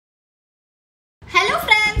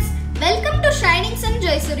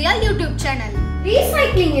Jaisurya YouTube channel.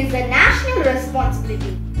 Recycling is a national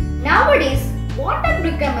responsibility. Nowadays, water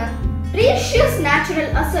become a precious natural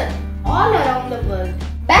asset all around the world.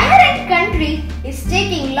 Bahrain country is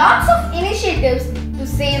taking lots of initiatives to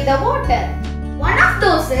save the water. One of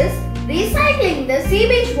those is recycling the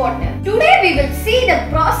sewage water. Today we will see the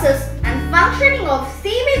process and functioning of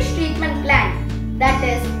sewage treatment plant, that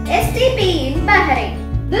is STP in Bahrain.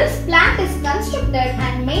 This plant is constructed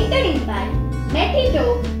and maintained by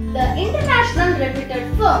Metito, the international reputed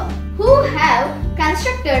firm, who have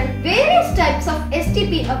constructed various types of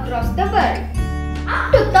STP across the world.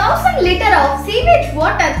 Up to 1000 liters of sewage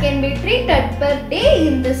water can be treated per day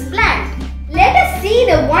in this plant. Let us see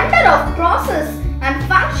the wonder of process and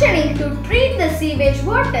functioning to treat the sewage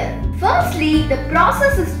water. Firstly, the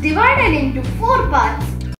process is divided into 4 parts.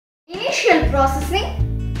 Initial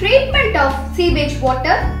processing, treatment of sewage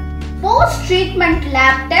water, post-treatment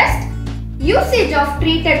lab test, usage of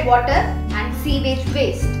treated water and sewage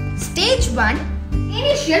waste. Stage 1.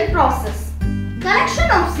 Initial process. Collection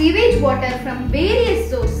of sewage water from various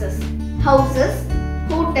sources, houses,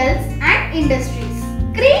 hotels and industries.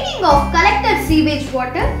 Screening of collected sewage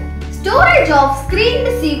water, storage of screened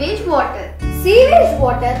sewage water. Sewage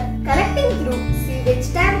water collecting through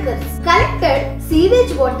sewage tankers. Collected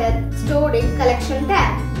sewage water stored in collection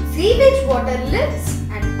tank. Sewage water lifts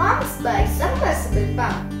and pumps by submersible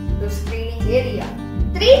pump to screening area.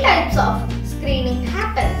 3 types of screening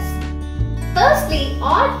happens. Firstly,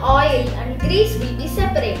 all oil and grease will be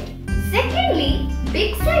separate. Secondly,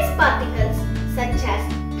 big size particles such as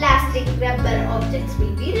plastic, rubber objects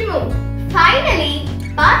will be removed. Finally,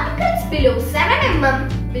 particles below 7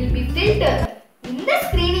 mm will be filtered. In the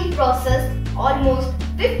screening process, almost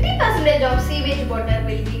 50% of sewage water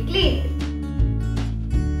will be cleaned.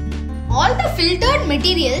 All the filtered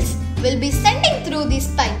materials will be sending through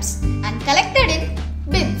these pipes and collected in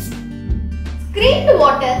bins. Screened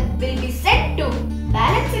water will be sent to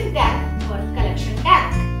balancing tank or collection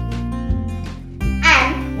tank.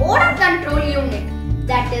 And odor control unit,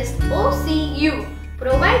 that is OCU,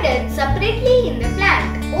 provided separately in the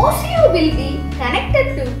plant. OCU will be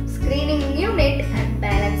connected to screening unit and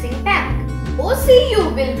balancing tank.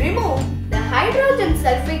 OCU will remove the hydrogen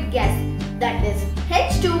sulfate gas, that is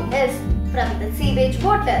H2S, from the sewage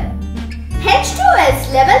water.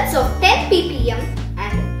 H2S levels of 10 ppm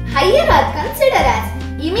and higher are considered as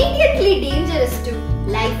immediately dangerous to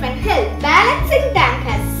life and health. Balancing tank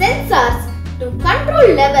has sensors to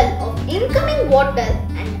control level of incoming water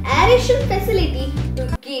and aeration facility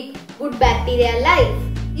to keep good bacteria alive.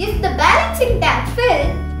 If the balancing tank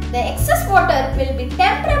fills, the excess water will be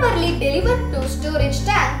temporarily delivered to storage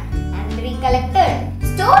tank and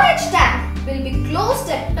recollected. Storage tank will be closed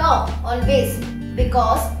at top always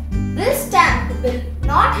because this tank will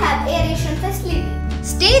not have aeration facility.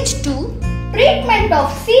 Stage 2. Treatment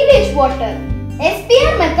of sewage water.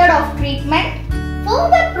 SPR method of treatment.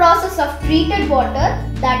 Further process of treated water,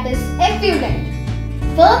 that is effluent.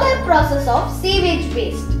 Further process of sewage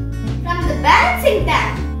waste. From the balancing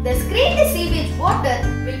tank, the screened sewage water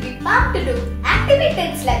will be pumped to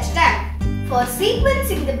activated sludge tank for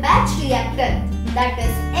sequencing the batch reactor, that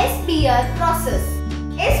is SPR process.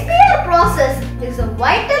 SPR process is a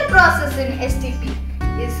vital process in STP.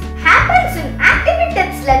 It happens in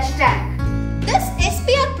activated sludge tank. This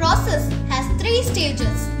SPR process has 3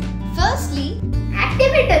 stages. Firstly,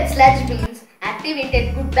 activated sludge means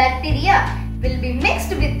activated good bacteria will be mixed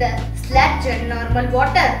with the sludge and normal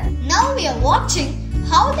water. Now we are watching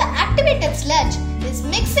how the activated sludge is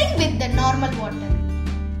mixing with the normal water.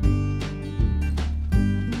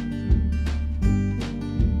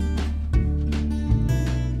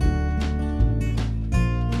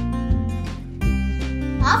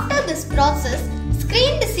 After this process,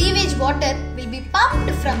 screened sewage water will be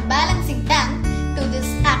pumped from balancing tank to this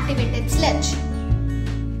activated sludge.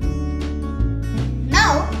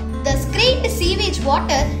 Now, the screened sewage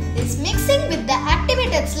water is mixing with the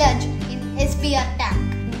activated sludge in SPR tank.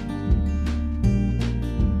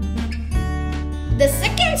 The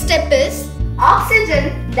second step is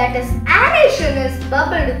oxygen, that is aeration, is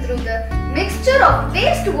bubbled through the mixture of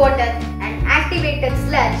wastewater and activated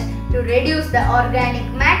sludge to reduce the organic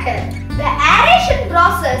matter. The aeration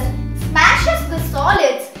process smashes the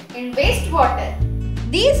solids in wastewater.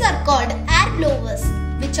 These are called air blowers,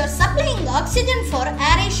 which are supplying oxygen for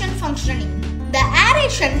aeration functioning. The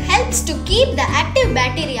aeration helps to keep the active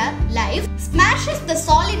bacteria alive, smashes the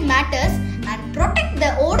solid matters and protect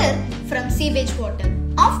the odor from sewage water.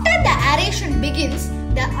 After the aeration begins,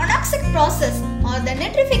 the anoxic process or the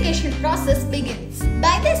nitrification process begins.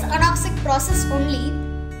 By this anoxic process only,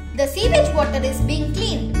 the sewage water is being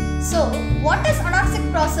cleaned. So, what is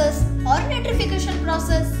anoxic process or nitrification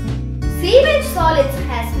process? Sewage solids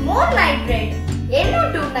has more nitrate,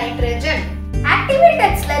 NO2 nitrogen.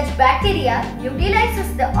 Activated sludge bacteria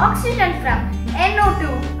utilizes the oxygen from NO2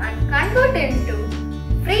 and convert it into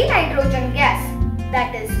free nitrogen gas,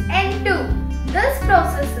 that is N2. This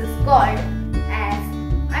process is called as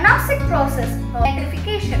anoxic process or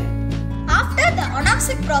nitrification. After the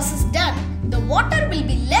anoxic process done, the water will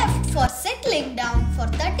be left for settling down for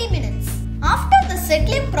 30 minutes. After the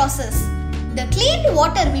settling process, the cleaned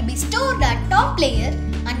water will be stored at top layer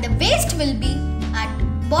and the waste will be at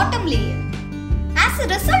bottom layer. As a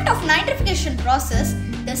result of nitrification process,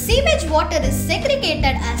 the sewage water is segregated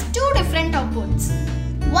as two different outputs.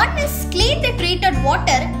 One is cleaned treated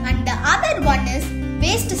water and the other one is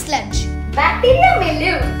waste sludge. Bacteria may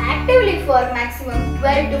live actively for maximum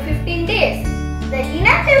 12 to 15 days. The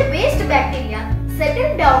inactive waste bacteria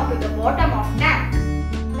settle down to the bottom of tank.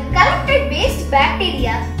 The collected waste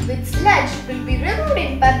bacteria with sludge will be removed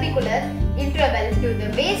in particular interval to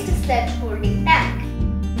the waste sludge holding tank.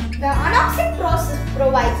 The anoxic process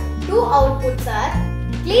provides two outputs are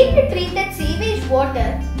cleaned treated sewage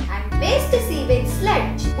water and waste sewage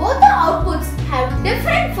sludge. Both the outputs have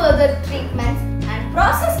different further treatments and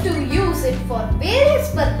process to use it for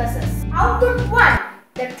various purposes. Output 1.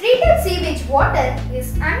 The treated sewage water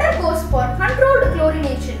undergoes for controlled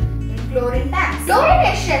chlorination in chlorine tanks.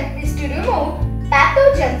 Chlorination is to remove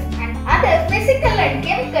pathogens and other physical and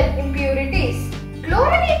chemical impurities.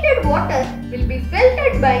 Chlorinated water will be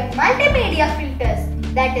filtered by multimedia filters,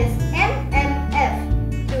 that is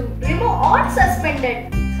MMF, to remove all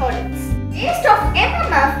suspended solids. Waste of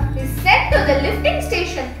MMF is sent to the lifting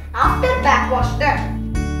station after backwash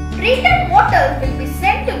done. Treated water will be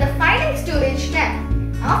sent to the final storage tank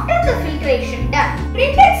after the filtration done.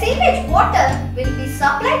 Treated sewage water will be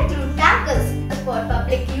supplied through tankers for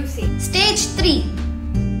public usage. Stage 3.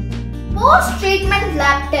 Post-treatment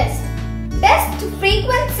lab test. Test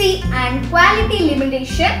frequency and quality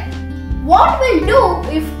limitation. What will do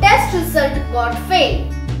if test result got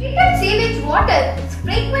failed? Treated sewage water is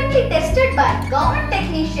frequently tested by government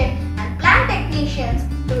technicians and plant technicians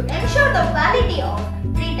to ensure the quality of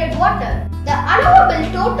treated water. The allowable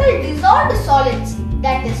total dissolved solids,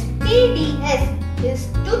 that is TDS, is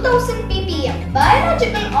 2000 ppm.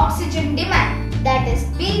 Biological oxygen demand, that is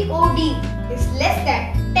BOD, is less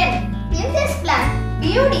than 10. In this plant,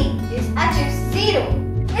 BOD is achieved 0.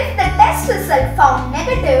 If the test result found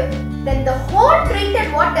negative, then the whole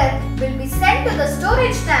treated water will be sent to the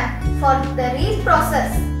storage tank for the reprocess.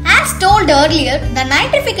 As told earlier, the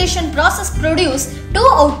nitrification process produces two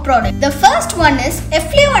outproducts. The first one is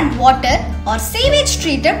effluent water or sewage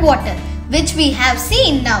treated water, which we have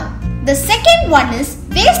seen now. The second one is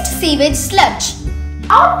waste sewage sludge.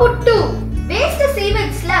 Output 2. Waste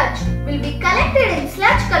sewage sludge will be collected in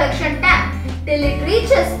sludge collection tank till it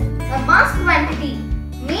reaches a mass quantity.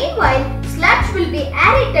 Meanwhile, sludge will be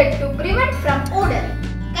aerated to prevent from odor.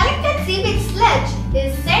 Collected sewage sludge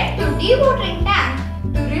is sent to dewatering tank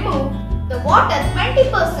to remove the water 20%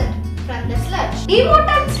 from the sludge.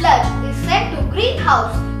 Dewatered sludge is sent to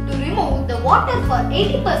greenhouse to remove the water for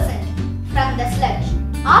 80% from the sludge.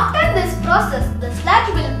 After this process, the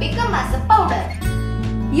sludge will become as a powder.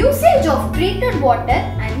 Usage of treated water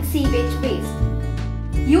and sewage waste.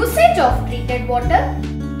 Usage of treated water.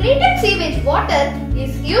 Treated sewage water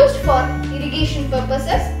is used for irrigation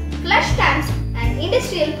purposes, flush tanks and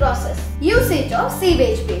industrial process. Usage of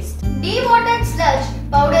sewage waste. Dewatered sludge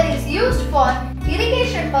powder is used for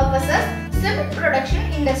irrigation purposes, cement production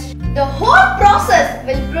industry. The whole process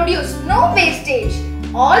will produce no wastage.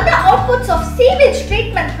 All the outputs of sewage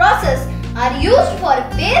treatment process are used for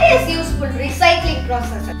various useful recycling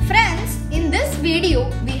processes. Friends, in this video,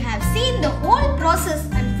 we have seen the whole process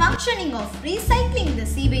and functioning of recycling the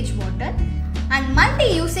sewage water and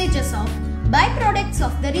multi-usages of byproducts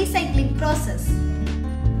of the recycling process.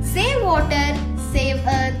 Save water, save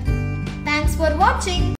earth. Thanks for watching.